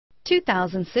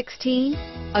2016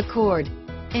 Accord.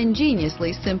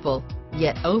 Ingeniously simple,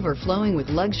 yet overflowing with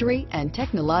luxury and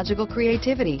technological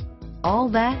creativity. All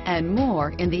that and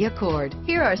more in the Accord.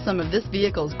 Here are some of this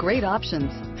vehicle's great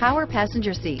options: power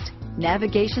passenger seat,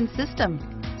 navigation system,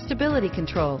 stability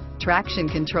control, traction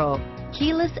control,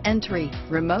 keyless entry,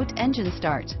 remote engine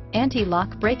start,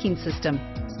 anti-lock braking system,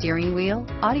 steering wheel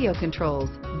audio controls,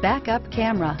 backup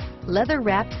camera,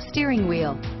 leather-wrapped steering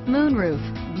wheel, moonroof,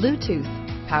 Bluetooth,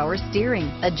 power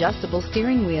steering, adjustable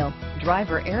steering wheel,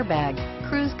 driver airbag,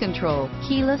 cruise control,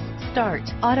 keyless start,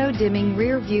 auto-dimming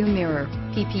rear view mirror,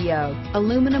 PPO,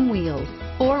 aluminum wheels,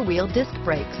 four-wheel disc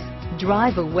brakes.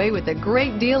 Drive away with a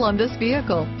great deal on this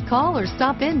vehicle. Call or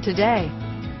stop in today.